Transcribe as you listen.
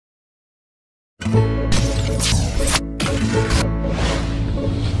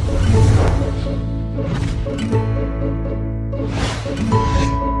Welcome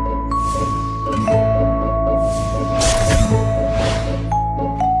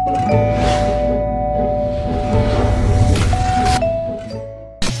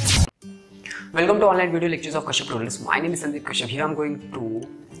to online video lectures of KASHYAPTUTORIALS. My name is Kashyap. Here I am going to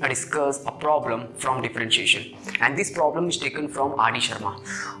discuss a problem from differentiation, and this problem is taken from R.D. SHARMA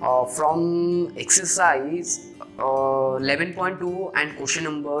from exercise 11.2 and question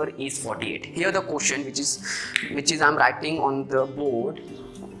number is 48. Here the question which is I am writing on the board: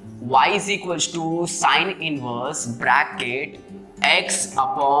 y is equals to sine inverse bracket x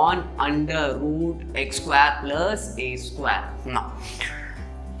upon under root x square plus a square. Now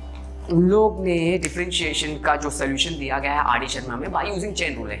उन लोग ने differentiation का जो solution दिया गया है RD Sharma में by using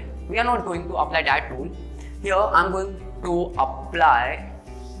chain rule है. We are not going to apply that rule here. I am going to apply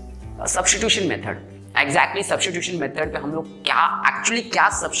substitution method. Exactly substitution method पे हम लोग क्या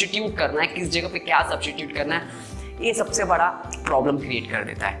सब्स्टिट्यूट करना है, किस जगह पे क्या सब्स्टिट्यूट करना है, ये सबसे बड़ा प्रॉब्लम क्रिएट कर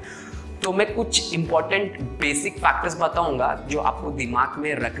देता है. तो मैं कुछ इंपॉर्टेंट बेसिक फैक्टर्स बताऊंगा जो आपको दिमाग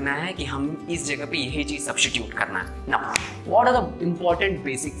में रखना है कि हम इस जगह पे यही चीज सब्स्टिट्यूट करना है. Now what are the important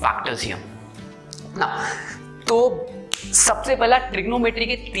basic factors here. Now तो सबसे पहला ट्रिग्नोमेट्री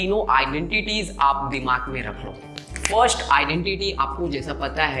के तीनों आइडेंटिटीज आप दिमाग में रख लो. फर्स्ट आइडेंटिटी आपको जैसा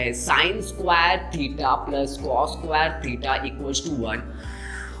पता है sine square theta plus cos square theta equals to 1.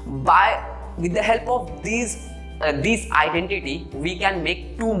 Bye with the help of this identity we can make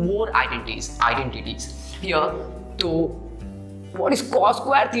two more identities here. So what is cos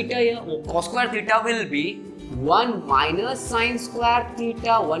square theta here? Cos square theta will be 1 minus sin square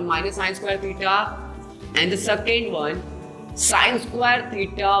theta, 1 minus sin square theta, and the second one sin square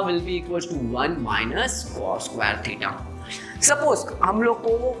theta will be equals to 1 minus cos square theta. Suppose हम लोग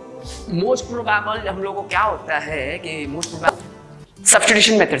को most probable हम लोग को क्या होता है कि most probable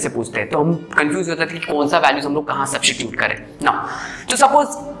सब्स्टिट्यूशन मेथड से पूछते हैं तो हम कंफ्यूज होता है कि कौन सा वैल्यूज हम लोग कहाँ सब्स्टिट्यूट करें ना. तो सपोज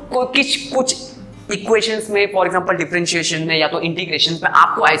कुछ इक्वेशंस में फॉर एग्जांपल डिफरेंशिएशन में या तो इंटीग्रेशन में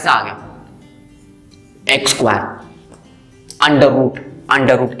आपको ऐसा आ गया x square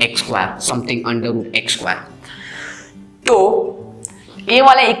under root x square something under root x square. तो ये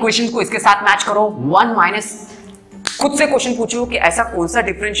वाले इक्वेशन को इसके साथ मैच करो. 1 माइनस खुद से क्वेश्चन पूछो कि ऐसा कौन सा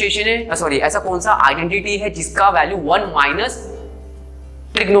डिफरेंशिएशन है, सॉरी ऐसा कौन सा आइडेंटिटी है जिसका वैल्यू 1 माइनस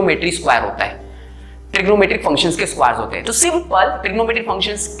ट्रिग्नोमेट्री स्क्वायर होता है, ट्रिग्नोमेट्रिक फंक्शंस के स्क्वायर्स होते हैं. तो सिंपल ट्रिग्नोमेट्रिक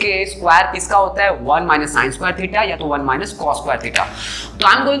फंक्शंस के स्क्वायर किसका होता है 1 माइनस साइन स्क्वायर थीटा या तो 1 माइनस कॉस स्क्वायर थीटा. तो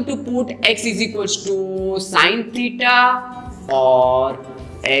I am going to put x is equals to sine theta और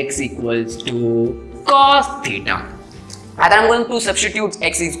x equals to cos theta. and I am going to substitute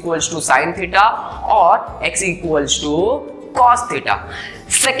x equals to sin theta or x equals to cos theta.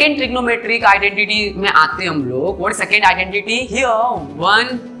 Second trigonometric identity में आते हम लोग. What second identity here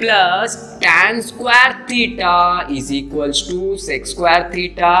 1 plus tan square theta is equals to sec square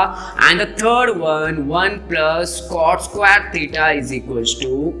theta and the third one 1 plus cot square theta is equals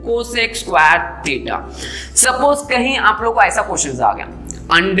to cosec square theta. Suppose कहीं आप लोग को ऐसा question आ गया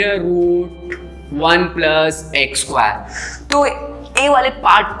under root 1 plus x square. तो ए वाले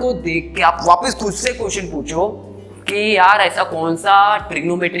part को देख के आप वापस खुद से क्वेश्चन पूछो कि यार ऐसा कौन सा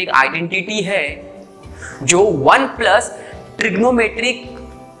ट्रिग्नोमेट्रिक आइडेंटिटी है जो 1 प्लस ट्रिग्नोमेट्रिक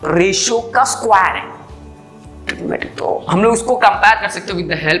रेशियो का स्क्वायर है. ट्रिग्नोमेट्रिक तो हम लोग उसको कंपेयर कर सकते हो with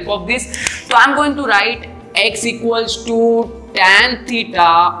the help of this. तो I am going to right x equals to tan theta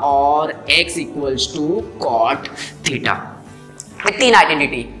और x equals to cot theta. तीन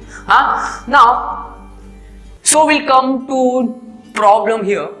आइडेंटिटी. हाँ, now so will come to problem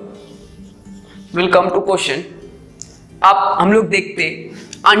here, will come to question. अब हम लोग देखते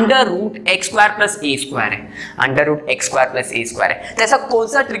under root x square plus ए square है, under root x square plus ए square है. तो ऐसा कौन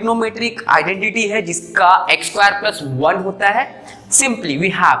सा ट्रिग्नोमेट्रिक आइडेंटिटी है जिसका एक्स स्क्वायर प्लस 1 होता है. सिंपली वी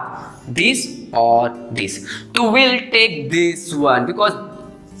हैव दिस और दिस. तो will take this one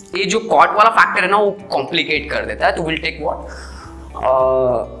because ये जो कॉट वाला फैक्टर है ना वो कॉम्प्लिकेट कर देता है. तो will take what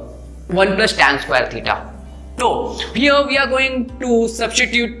 1 plus tan square theta. तो here we are going to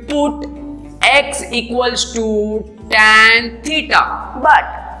substitute put x equals to tan theta.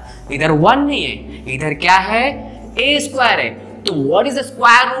 But इधर 1 नहीं है, इधर क्या है a स्क्वायर है. तो what is the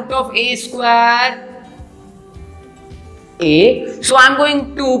square root of a square? a. So I am going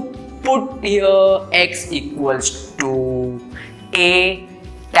to put here x equals to a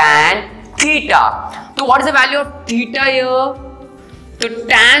tan theta. तो what is the value of theta here? तो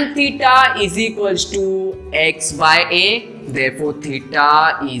tan theta is equals to x by a. Therefore, theta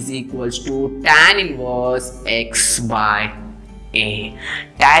is equals to tan inverse x by a.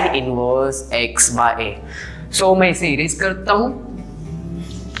 Tan inverse x by a. So मैं इसे erase करता हूं.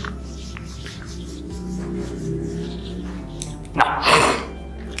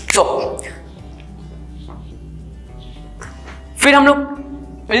 फिर हम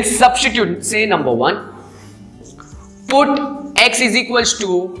लोग will substitute से number 1 put x is equals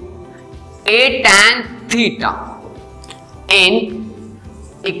to a tan theta in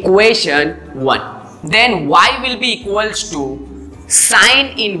equation 1, then y will be equals to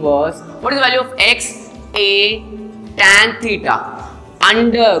sin inverse, what is the value of x, a tan theta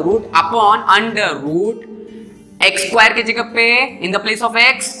under root upon under root x square के जगह पे in the place of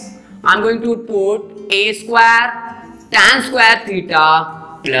x I'm going to put a square tan square theta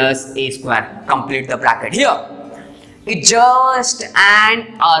plus a square, complete the bracket. Here it's just an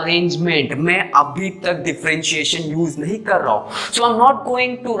arrangement, मैं अभी तक differentiation use नहीं कर रहा हूँ, so I'm not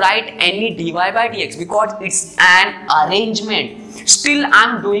going to write any dy by dx because it's an arrangement. Still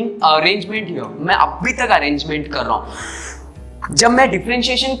I'm doing arrangement here, मैं अभी तक arrangement कर रहा हूँ. जब मैं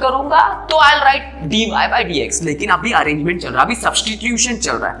differentiation करूंगा तो I'll write dy by dx, लेकिन अभी arrangement चल रहा है, अभी substitution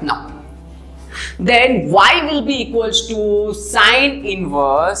चल रहा है. Now then y will be equals to sin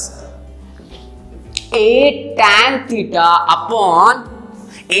inverse a tan theta upon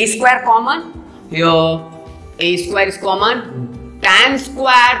a square common, here a square is common, tan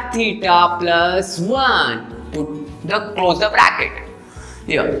square theta plus 1, put the close the bracket,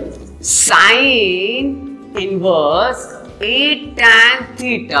 here sin inverse a tan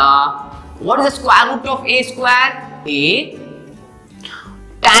theta, what is the square root of a square, a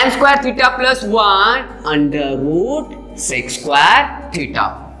tan square theta plus 1 under root sec square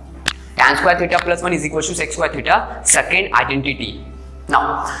theta. Tan square theta plus 1 is equal to sec square theta, second identity.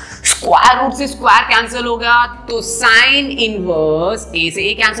 Now square root से square cancel हो गया तो sin inverse a से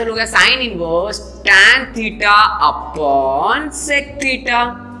a cancel हो गया, sin inverse tan theta upon sec theta.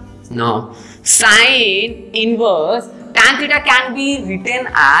 Now sin inverse tan theta can be written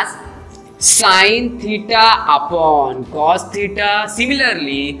as sin theta upon cos theta.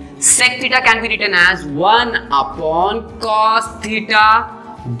 Similarly sec theta can be written as 1 upon cos theta.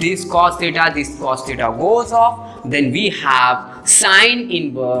 This cos theta goes off, then we have sin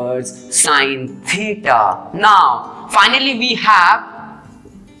inverse sin theta. Now finally we have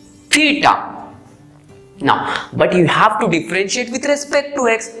theta. Now but you have to differentiate with respect to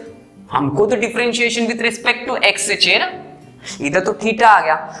x. हमको तो differentiation with respect to x से चाहिए ना, इधर तो theta आ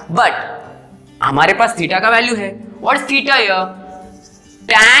गया, but हमारे पास theta का वैल्यू है. What is theta here?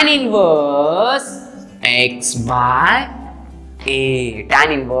 Tan inverse x by a,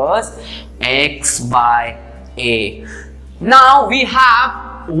 tan inverse x by a. Now we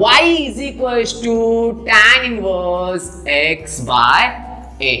have y is equals to tan inverse x by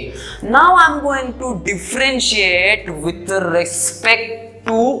a. Now I'm going to differentiate with respect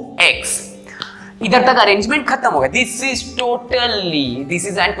to x. इधर तक arrangement खत्म हो गया. This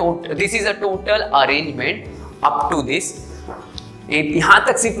is a total arrangement up to this. यहां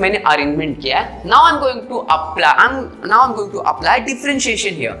तक सिर्फ मैंने arrangement किया है. Now I am going to apply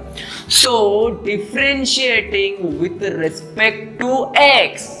differentiation here. So differentiating with respect to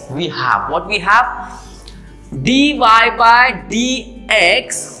x we have what we have dy by dx.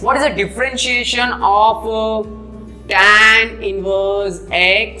 what is the differentiation of tan inverse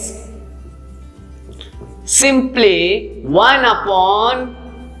x? Simply 1 upon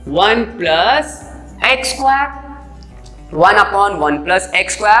 1 plus x square. 1 upon 1 plus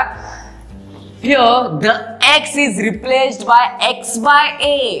x square. Here the x is replaced by x by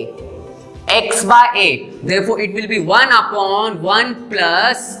a. X by a. Therefore it will be 1 upon 1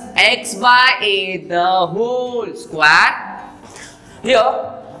 plus x by a the whole square. Here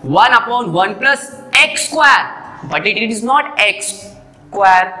 1 upon 1 plus x square. But it is not x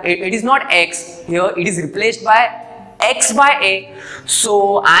square. It is not x. Here it is replaced by x by a. So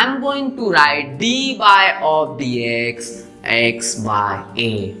I am going to write dy of dx x by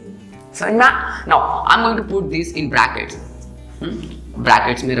a. So now I am going to put this in brackets.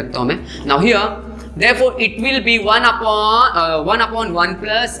 Brackets में रखता हूँ मैं. Now here therefore it will be 1 upon 1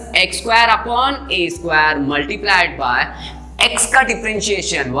 plus x square upon a square multiplied by x का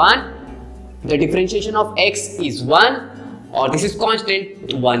differentiation 1. The differentiation of x is 1 or this is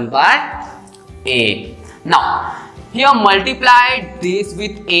constant 1 by a. Now here multiplied this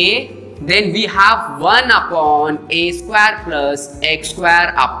with a, then we have 1 upon a square plus x square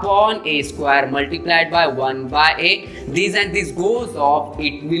upon a square multiplied by 1 by a. This and this goes off,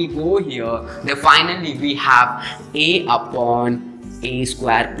 it will go here. Then finally we have a upon a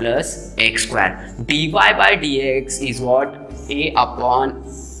square plus x square. dy by dx is what? A upon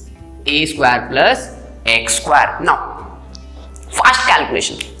a square plus x square. Now fast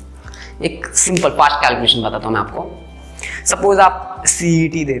calculation, एक simple fast calculation बताता हूं मैं आपको. Suppose आप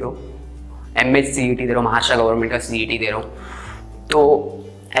CET दे रहे हो, MH-CET दे रहे हो, महाराष्ट्र गवर्नमेंट का CET दे रहे हो, तो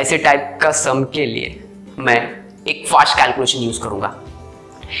ऐसे टाइप का सम के लिए मैं एक फास्ट कैलकुलेशन यूज करूंगा।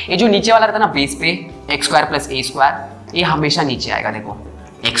 ये जो नीचे वाला रहता है ना बेस पे एक्स स्क्वायर प्लस ए स्क्वायर, ये हमेशा नीचे आएगा। देखो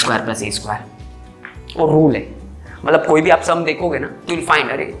एक्स स्क्वायर प्लस ए स्क्वायर, और रूल है, मतलब कोई भी आप सम देखोगे ना तो विल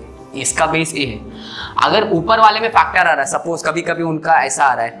फाइंड अरे इसका बेस ए है। अगर ऊपर वाले में फैक्टर आ रहा है, सपोज कभी कभी उनका ऐसा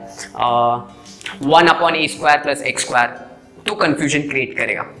आ रहा है 1 अपॉन ए स्क्वायर प्लस एक्स स्क्वायर, तो कंफ्यूजन क्रिएट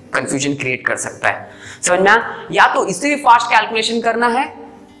करेगा, कंफ्यूजन क्रिएट कर सकता है। समझना? या तो इससे भी फास्ट कैलकुलेशन करना है,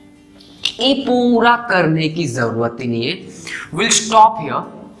 ये पूरा करने की जरूरत ही नहीं है। विल स्टॉप हियर,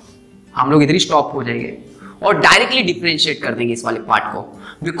 हम लोग इधर ही स्टॉप हो जाएंगे और डायरेक्टली डिफरेंशिएट कर देंगे इस वाले पार्ट को,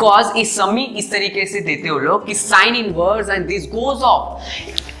 बिकॉज इस समी इस तरीके से देते हो लोग कि sine inverse and this goes off.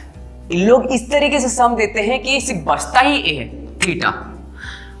 लोग इस तरीके से सम देते हैं कि सिर्फ बचता ही ए है थीटा।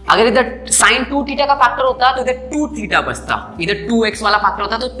 अगर इधर साइन 2 थीटा का फैक्टर होता तो इधर 2 थीटा बचता, इधर 2x वाला फैक्टर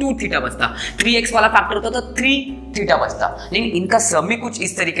होता तो 2 थीटा बचता, 3x वाला फैक्टर होता तो 3 थीटा बचता। लेकिन इनका सम भी कुछ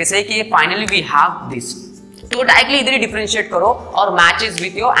इस तरीके से है कि फाइनली वी हैव दिस, तो डायरेक्टली इधर ही डिफरेंशिएट करो और मैचेस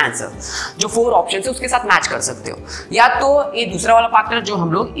विद योर आंसर। जो 4 ऑप्शन है उसके साथ मैच कर सकते हो, या तो ये दूसरा वाला फैक्टर जो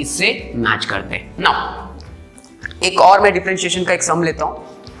हम लोग इससे मैच करते हैं। नाउ एक और मैं डिफरेंशिएशन का एक सम लेता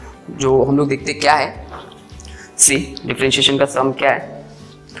हूं, जो हम लोग देखते क्या है। सी डिफरेंशिएशन का सम क्या है,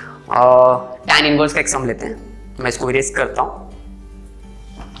 tan इनवर्स का एक सम लेते हैं। मैं इसको इरेज करता हूं।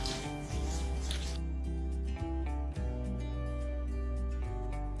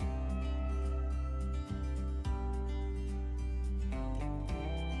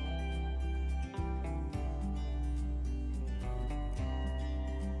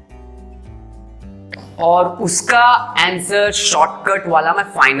 और उसका आंसर शॉर्टकट वाला मैं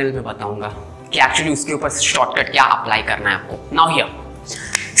फाइनल में बताऊंगा कि एक्चुअली उसके ऊपर शॉर्टकट क्या अप्लाई करना है आपको। Now here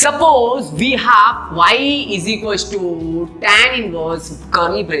suppose we have y is equals to tan inverse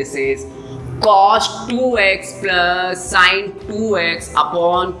curly braces cos 2x plus sin 2x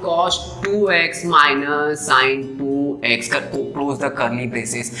upon cos 2x minus sin 2x, close the curly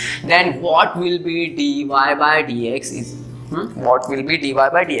braces. Then what will be dy by dx is what will be dy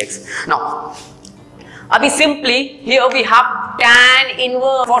by dx. Now अभी simply here we have tan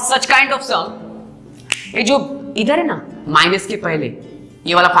inverse for such kind of sum। ये जो इधर है ना minus के पहले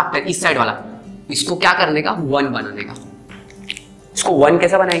ये वाला फैक्टर इस साइड वाला, इसको क्या करने का 1 बनाने का। इसको 1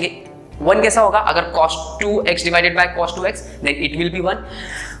 कैसा बनाएंगे, 1 कैसा होगा, अगर cos 2x divided by cos 2x then it will be 1,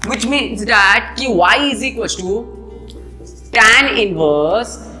 which means that कि y is equals to tan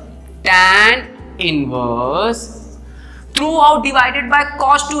inverse through out divided by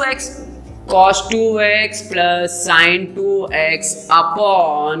cos 2x plus sin 2x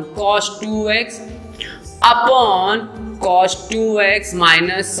upon cos 2x upon cos 2x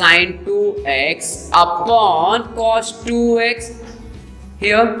minus sin 2x upon cos 2x.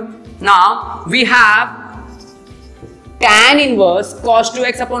 Here now we have tan inverse cos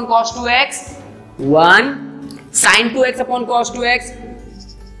 2x upon cos 2x 1 sin 2x upon cos 2x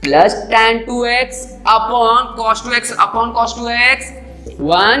plus tan 2x upon cos 2x upon cos 2x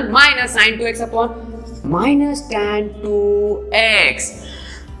 1 minus sin 2x upon minus tan 2x।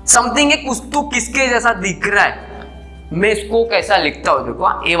 Something है कुछ तो किसके जैसा दिख रहा है, मैं इसको कैसा लिखता हूं,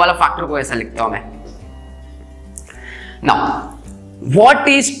 देखो ए वाला फैक्टर को ऐसा लिखता हूं मैं। Now what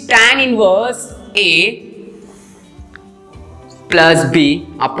is tan inverse a plus b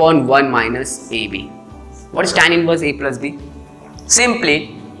upon 1 minus ab? What is tan inverse a plus b? Simply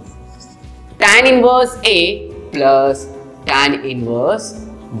tan inverse a plus tan inverse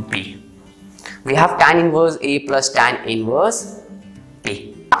b. We have tan inverse a plus tan inverse b.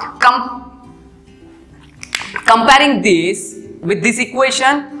 Comparing this with this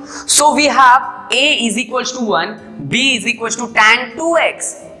equation, so we have a is equals to 1, b is equals to tan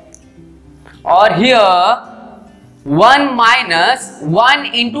 2x, or here 1 minus 1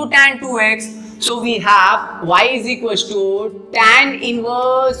 into tan 2x, so we have y is equals to tan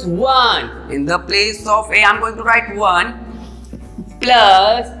inverse 1. In the place of a I am going to write 1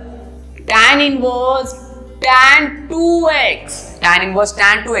 plus tan inverse tan 2x, tan inverse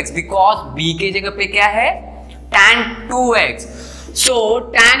tan 2x, because b के जगह पे क्या है tan 2x, so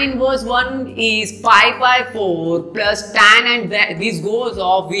tan inverse 1 is pi by 4 plus tan and this goes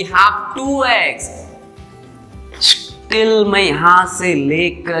off, we have 2x. Still मैं यहां से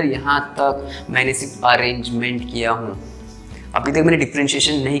लेकर यहां तक मैंने सिर्फ अरेंजमेंट किया हूं, अभी तक मैंने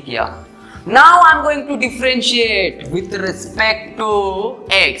डिफरेंशिएशन नहीं किया। Now I'm going to differentiate with respect to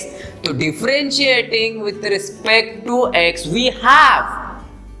x. So differentiating with respect to x, we have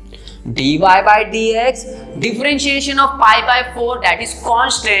dy by dx, differentiation of pi by 4 that is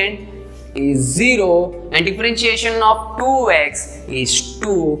constant is 0 and differentiation of 2x is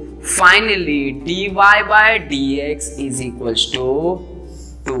 2. Finally dy by dx is equals to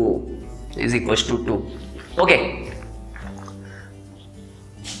 2 is equals to 2. Okay,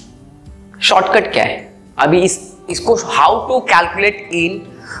 shortcut क्या है अभी इसको how to calculate in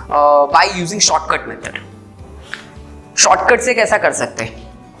by using shortcut method. Shortcut से कैसा कर सकते हैं,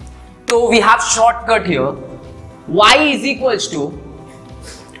 तो we have shortcut here y is equals two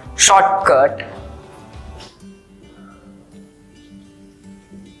shortcut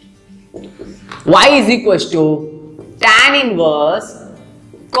y is equals to tan inverse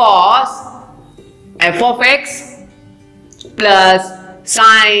cos f of x plus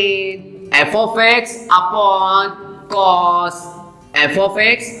sin f of x upon cos f of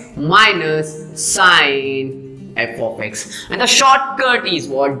x minus sin f of x, and the shortcut is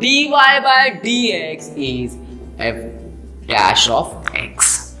what? dy by dx is f dash of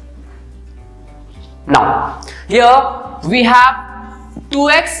x. Now here we have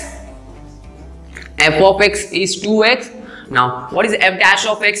 2x, f of x is 2x. Now what is f dash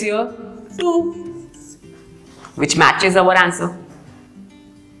of x here? 2, which matches our answer.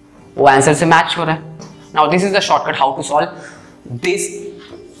 वो answer से match हो रहा है. Now this is the shortcut how to solve this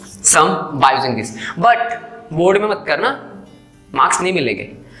sum by using this. But board में मत करना, marks नहीं मिलेंगे.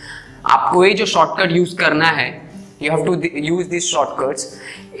 आपको ये जो शॉर्टकट यूज करना है, you have to use these shortcuts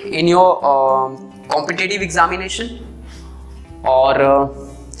in your competitive examination or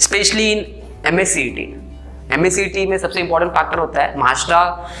especially in MH-CET. MH-CET में सबसे इंपॉर्टेंट फैक्टर होता है,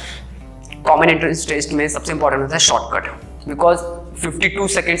 महाराष्ट्र कॉमन एंट्रेंस टेस्ट में सबसे इंपॉर्टेंट होता है शॉर्टकट, बिकॉज 52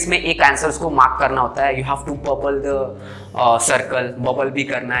 सेकेंड्स में एक आंसर को मार्क करना होता है. You have to bubble the circle, bubble भी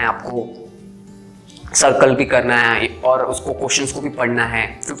करना है आपको, सर्कल भी करना है और उसको क्वेश्चंस को भी पढ़ना है.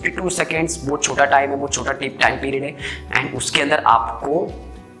 52 सेकेंड्स बहुत छोटा टाइम है, बहुत छोटा टाइम पीरियड है, एंड उसके अंदर आपको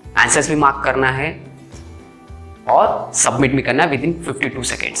आंसर्स भी मार्क करना है और सबमिट भी करना है with in 52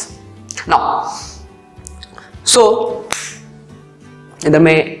 seconds. Now so इधर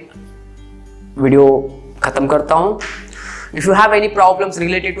मैं वीडियो खत्म करता हूं. If you have any problems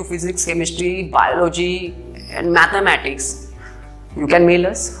related to physics, chemistry, biology and mathematics, you can mail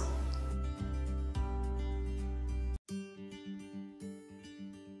us.